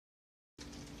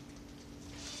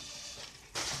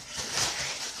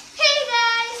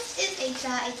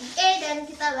Eka AKA, dan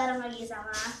kita bareng lagi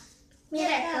sama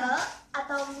Miracle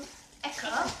atau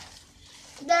Eko.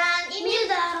 Dan ini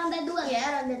udah ronde 2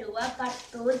 ya, ronde 2 part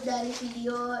 2 dari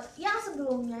video yang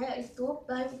sebelumnya, yaitu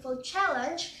Blindfold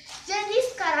Challenge. Jadi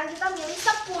sekarang kita milih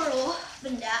 10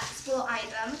 benda, 10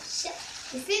 item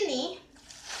di sini.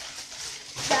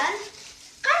 Dan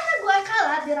karena gue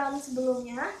kalah di round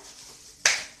sebelumnya,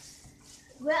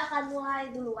 gue akan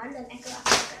mulai duluan dan Eko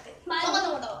akan ikutin.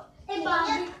 Tunggu.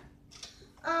 Bang.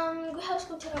 Gue harus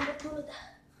kuncir rambut dulu dah,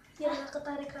 biar gak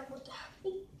ketarik rambutnya.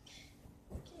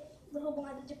 Oke, berhubung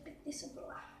ada jepit di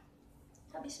sebelah.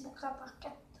 Habis buka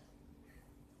paket.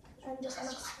 I'm just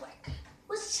anak swag.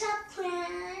 What's up,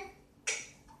 friend?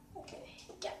 Oke,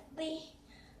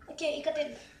 jadi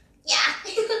iketin. Ya,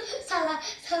 salah.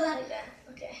 Udah,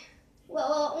 oke.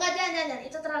 Wow, nggak, jangan.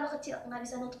 Itu terlalu kecil, nggak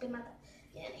bisa nutupin mata.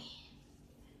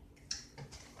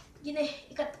 Gini,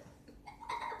 ikat.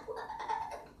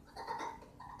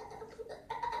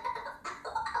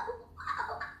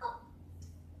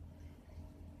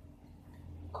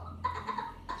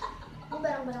 Ini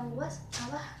barang-barang gue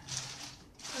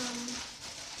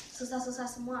susah-susah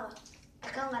semua loh.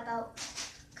 Kau nggak tahu,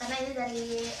 karena ini dari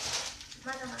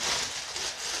mana.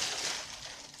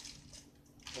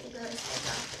 Jadi gue harus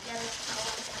pegang biar tahu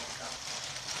sama kau.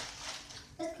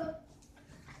 Let's go.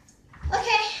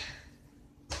 Oke.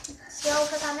 Show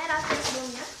ke kamera seperti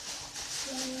sebelumnya.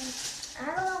 I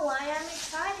don't know why I'm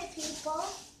excited, people.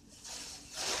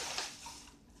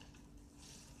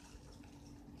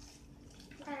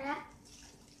 Bentar ya.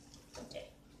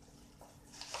 Oke.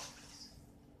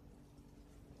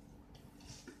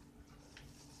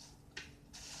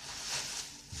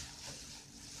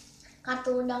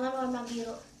 Kartu undangan warna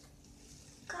biru.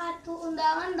 Kartu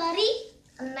undangan dari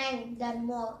Eneng dan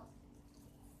Mall.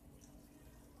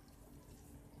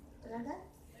 Benar kan?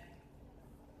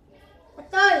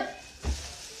 betul.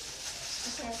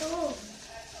 Oke, tuh.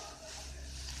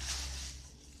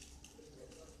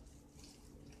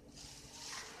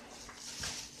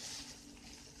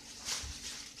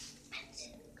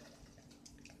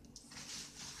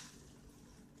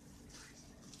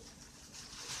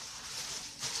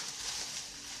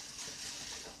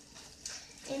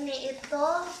 Ini itu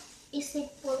isi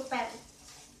pulpen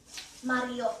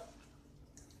Mario.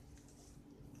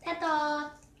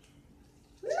 Tetot.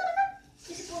 Benar kan?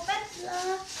 Isi pulpen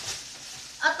lah.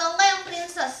 Atau enggak yang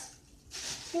princess?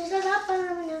 Princess apa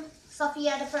namanya?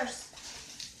 Sophia the First.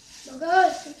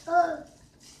 Bagus, betul.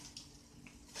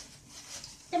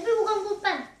 Tapi bukan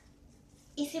pulpen.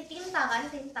 Isi tinta kan,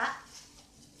 tinta.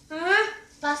 Hah?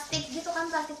 Plastik gitu kan,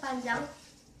 plastik panjang.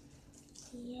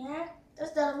 Iya.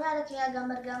 Terus dalamnya ada kayak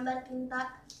gambar-gambar tinta.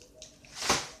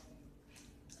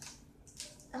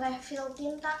 Refill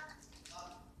tinta.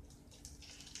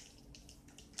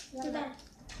 Bentar.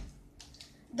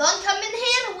 Don't come in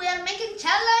here, we are making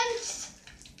challenge.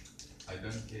 I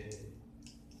don't care.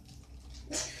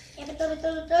 Ya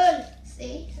betul.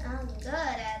 See, I'm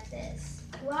good at this.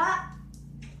 Wah,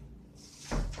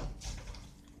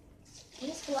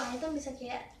 Ini 10 item bisa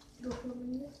kayak 20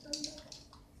 menit.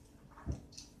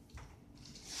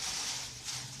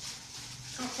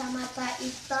 Kacamata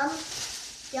hitam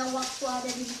yang waktu ada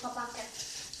di buka paket.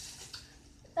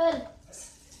 betul.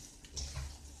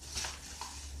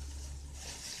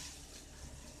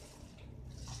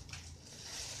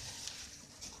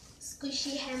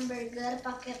 Squishy hamburger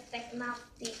pakai tek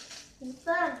nafti.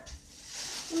 Bentar.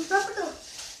 Ini berapa tuh?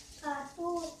 1,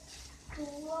 2,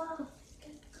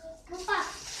 3,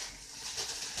 4.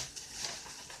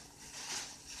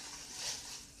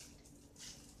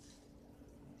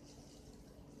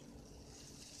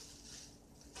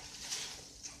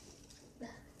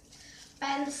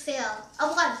 Pensil.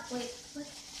 Oh bukan, wait.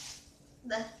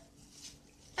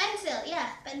 Pensil,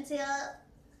 ya, pensil.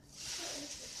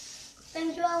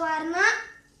 Pensil warna.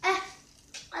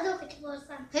 Aduh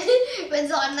keceplosan.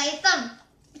 Pensil warna hitam.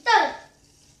 Betul.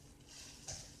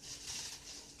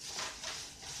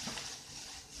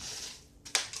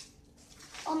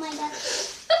 Oh my god.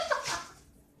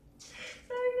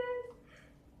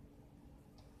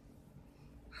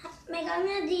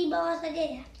 Megangnya di bawah saja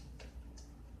ya.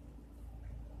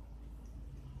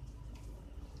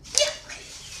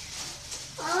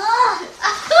 Oh,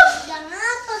 jangan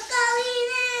apa kali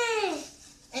ini.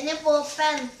 Ini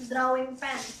pulpen, drawing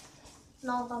pen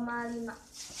 0,5.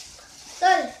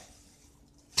 Betul.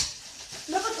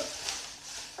 Berapa tuh?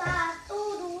 1,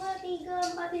 2,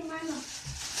 3, 4, 5, 6.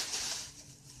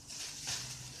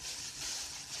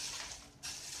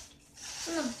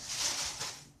 6.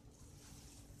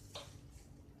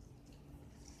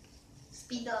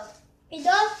 Spidol.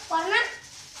 Spidol warna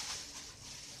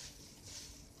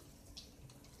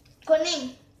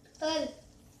Kuning. Betul.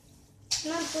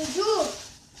 67.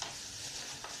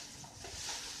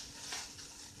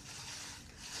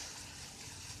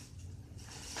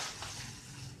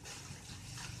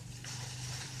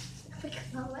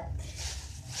 Banget.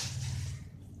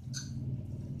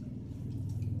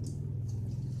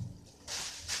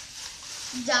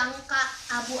 Jangka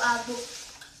abu-abu.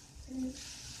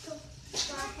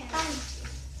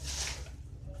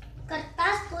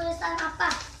 Kertas tulisan apa?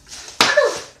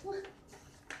 Aduh.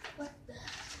 What the?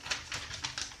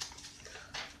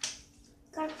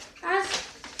 Kertas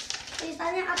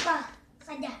tulisannya apa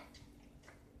saja?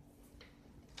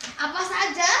 Apa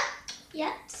saja?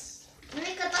 Ya.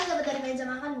 Ini kertas dapat dari meja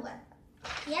makan bukan?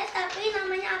 Ya, tapi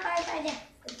namanya apa saja?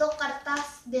 Itu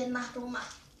kertas denah rumah.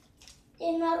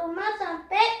 Denah rumah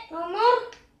sampai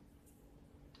nomor.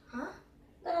 Hah?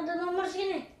 Kan ada nomor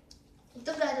sini.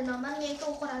 Itu gak ada nomornya, itu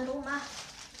ukuran rumah.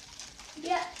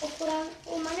 Dia ukuran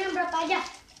rumahnya berapa aja?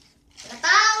 Gak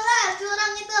tahu lah,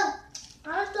 curang itu.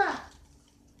 Harus lah.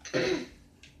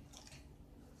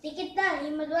 Dikit dah,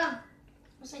 5 doang.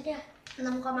 Mas aja.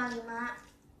 6,5.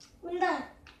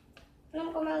 Bentar.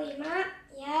 6,5.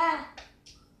 Ya.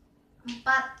 4.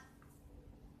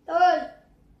 Betul.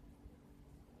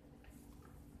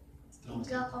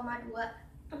 3,2.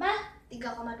 Apa?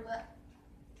 3,2.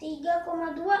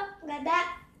 3,2 nggak ada.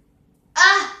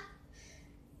 Ah!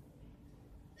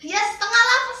 Ya setengah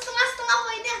lah, setengah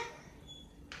poinnya.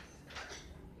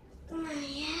 Nah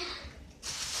ya.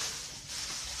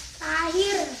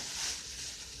 Akhir.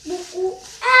 Buku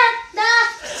dah.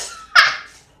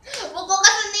 Buku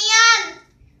kesenian.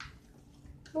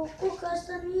 Buku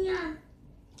kesenian.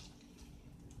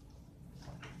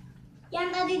 Yang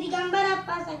tadi digambar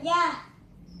apa saja?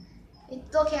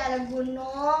 Itu kayak ada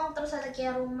gunung, terus ada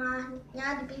kayak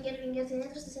rumahnya di pinggir-pinggir sini,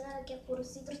 terus di sini ada kayak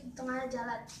kursi, terus di tengah ada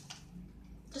jalan.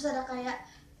 Terus ada kayak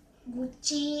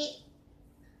guci.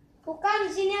 Bukan,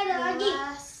 di sini ada lagi.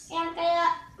 Gelas. Yang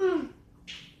kayak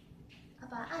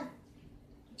Apaan?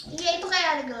 Iya, itu kayak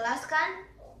ada gelas kan?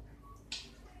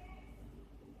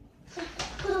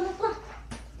 kurang.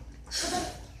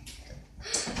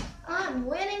 I'm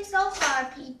winning so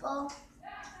far, people.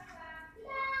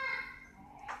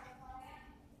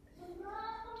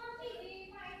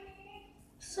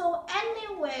 So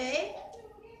anyway,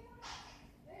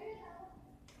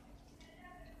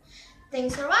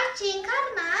 thanks for watching.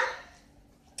 Karena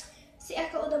si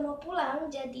Eka udah mau pulang,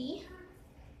 jadi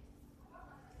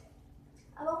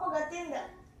abang mau gantiin nggak?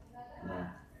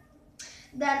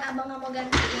 Dan abang nggak mau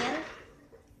gantiin,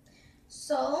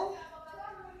 so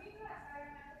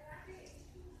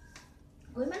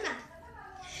gue menang.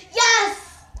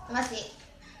 Yes, masih.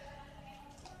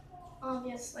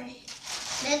 Obviously.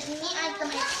 Dan ini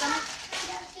item-item.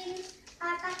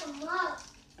 Kakak ke mall.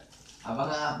 Abang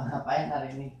ngapain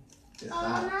hari ini?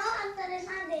 Kalau mau antarin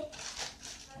adik.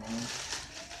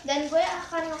 Dan gue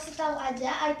akan ngasih tahu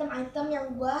aja item-item yang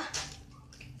gue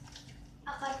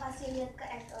akan kasih lihat ke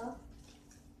Ethel.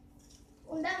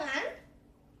 Undangan.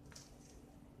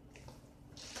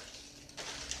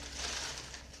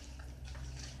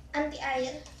 Anti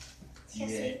air.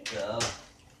 Gitu.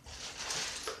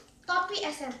 Topi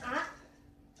SMA.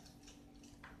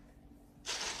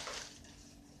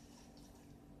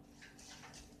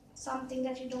 Something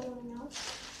that you don't want to know.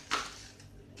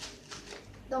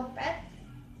 Dompet.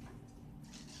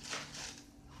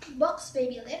 Box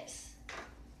baby lips.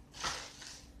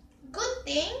 Good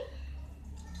thing.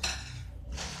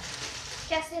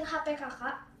 Casing HP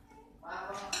kakak.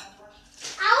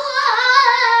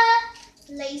 Awas.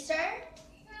 Laser.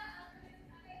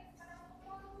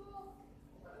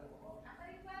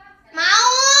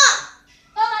 Mau.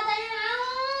 Oh, katanya mau.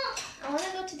 I wanna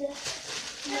go to the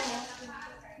mall.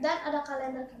 Dan ada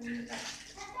kalender kalian.